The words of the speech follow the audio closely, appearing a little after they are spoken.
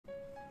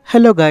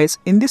Hello guys,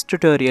 in this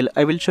tutorial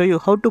I will show you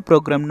how to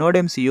program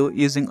NodeMCU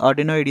using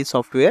Arduino IDE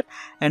software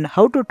and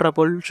how to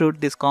troubleshoot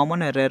this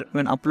common error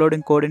when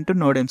uploading code into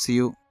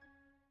NodeMCU.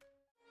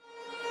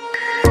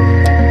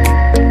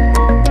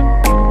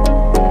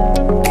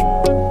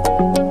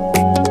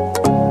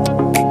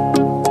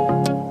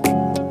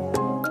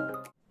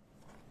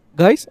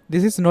 Guys,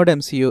 this is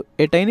NodeMCU,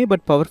 a tiny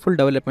but powerful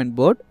development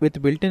board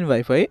with built-in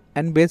Wi-Fi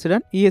and based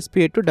on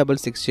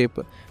ESP8266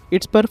 chip.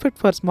 It's perfect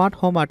for smart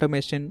home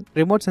automation,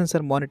 remote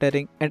sensor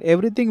monitoring and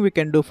everything we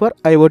can do for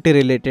IoT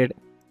related.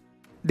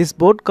 This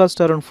board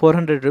costs around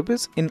 400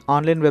 rupees in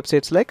online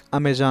websites like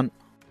Amazon.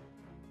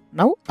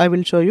 Now I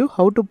will show you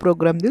how to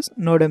program this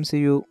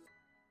NodeMCU.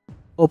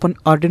 Open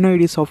Arduino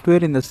IDE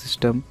software in the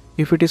system.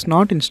 If it is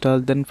not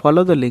installed, then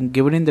follow the link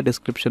given in the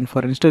description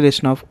for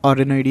installation of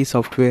Arduino IDE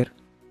software.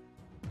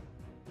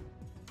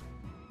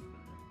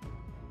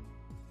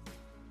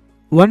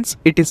 Once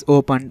it is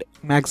opened,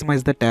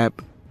 maximize the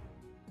tab.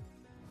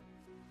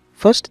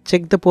 First,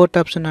 check the port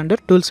option under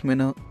Tools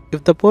menu.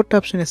 If the port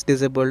option is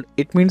disabled,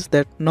 it means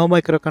that no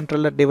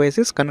microcontroller device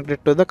is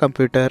connected to the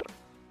computer.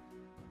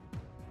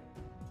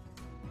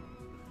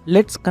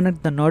 Let's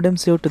connect the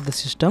NodeMCU to the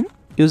system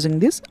using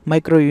this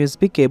micro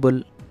USB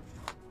cable.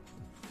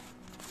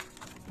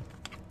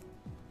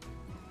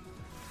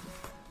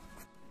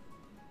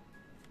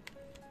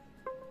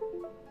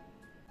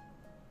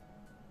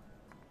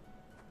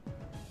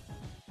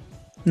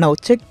 Now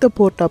check the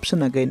port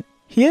option again.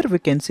 Here we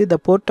can see the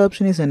port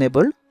option is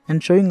enabled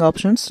and showing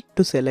options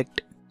to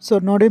select. So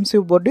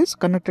NodeMCU board is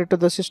connected to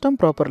the system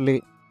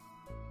properly.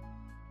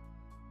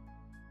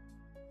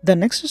 The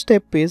next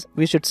step is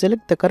we should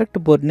select the correct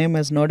board name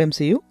as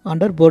NodeMCU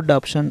under board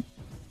option.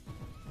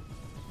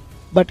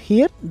 But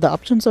here the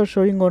options are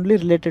showing only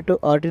related to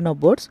Arduino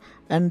boards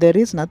and there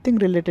is nothing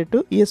related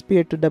to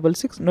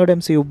ESP8266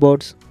 NodeMCU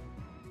boards.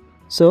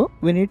 So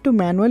we need to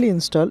manually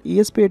install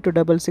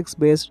ESP8266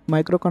 based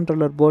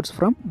microcontroller boards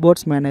from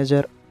Boards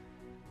Manager.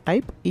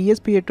 Type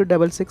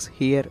ESP8266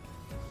 here.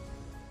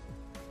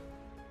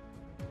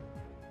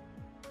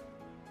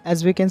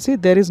 As we can see,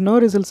 there is no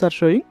results are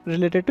showing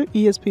related to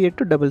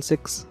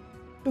ESP8266.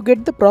 To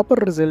get the proper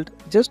result,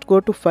 just go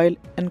to File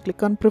and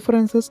click on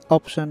Preferences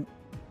option.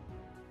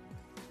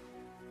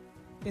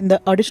 In the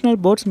additional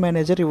Boards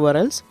Manager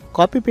URLs,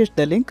 copy paste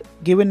the link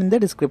given in the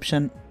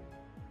description.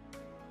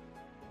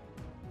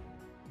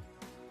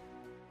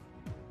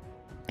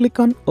 Click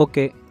on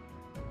OK.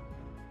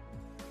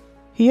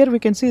 Here we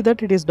can see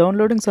that it is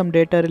downloading some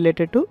data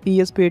related to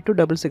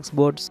ESP8266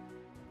 boards.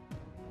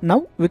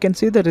 Now we can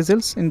see the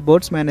results in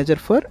Boards Manager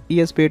for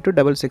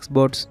ESP8266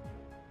 boards.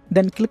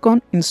 Then click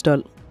on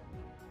Install.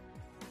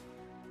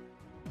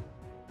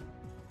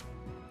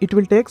 It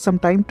will take some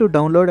time to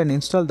download and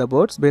install the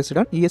boards based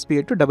on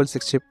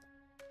ESP8266 chip.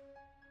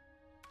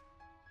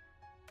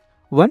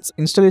 Once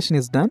installation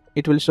is done,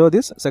 it will show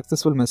this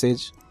successful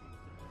message.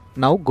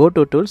 Now go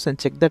to Tools and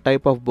check the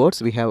type of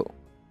boards we have.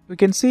 We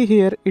can see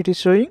here it is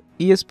showing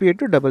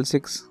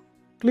ESP8266.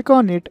 Click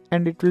on it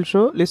and it will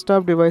show list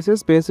of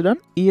devices based on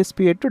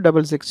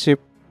ESP8266 chip.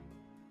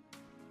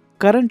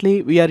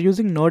 Currently we are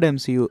using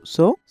NodeMCU,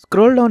 so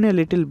scroll down a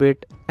little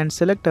bit and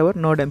select our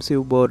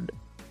NodeMCU board.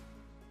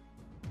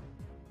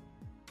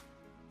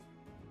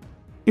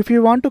 If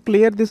you want to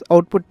clear this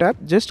output tab,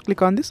 just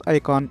click on this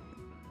icon.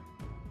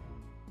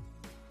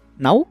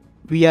 Now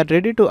we are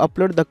ready to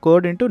upload the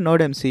code into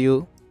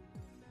NodeMCU.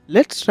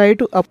 Let's try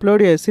to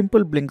upload a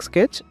simple blink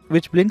sketch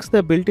which blinks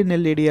the built-in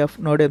LED of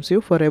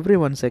NodeMCU for every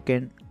 1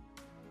 second.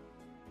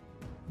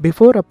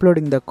 Before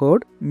uploading the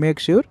code, make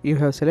sure you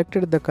have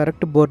selected the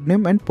correct board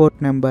name and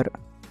port number.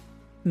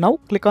 Now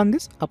click on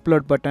this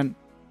upload button.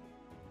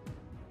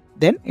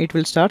 Then it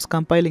will start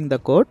compiling the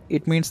code.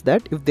 It means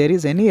that if there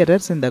is any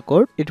errors in the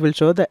code, it will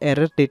show the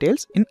error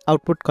details in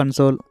output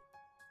console.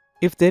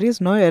 If there is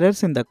no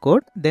errors in the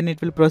code, then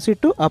it will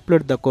proceed to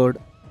upload the code.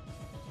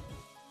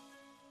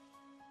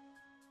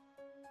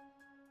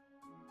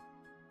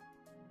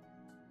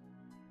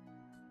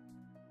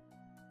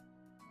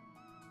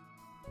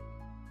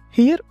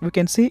 Here we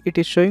can see it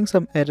is showing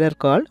some error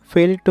called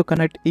failed to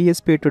connect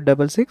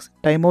ESP8266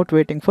 timeout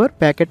waiting for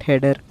packet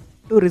header.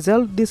 To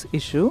resolve this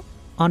issue,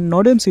 on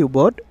NodeMCU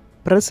board,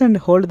 press and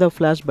hold the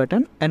flash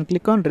button and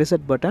click on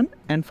reset button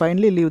and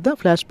finally leave the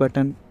flash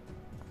button.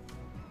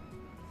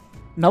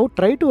 Now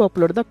try to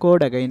upload the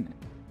code again.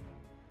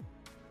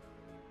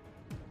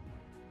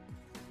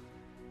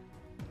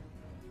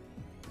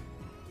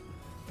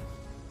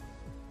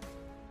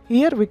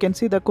 Here we can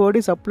see the code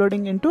is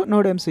uploading into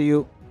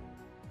NodeMCU.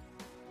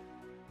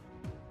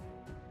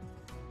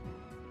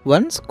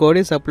 Once code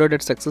is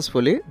uploaded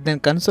successfully, then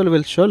console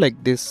will show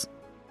like this.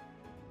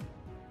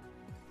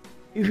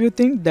 If you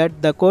think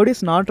that the code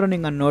is not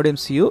running on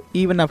NodeMCU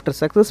even after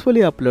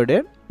successfully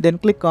uploaded, then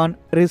click on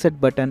Reset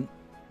button.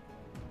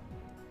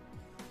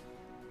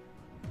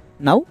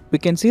 Now we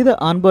can see the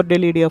onboard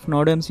LED of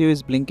NodeMCU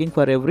is blinking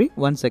for every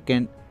 1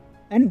 second.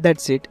 And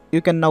that's it.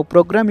 You can now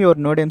program your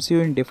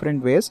NodeMCU in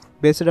different ways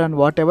based on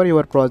whatever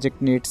your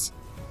project needs.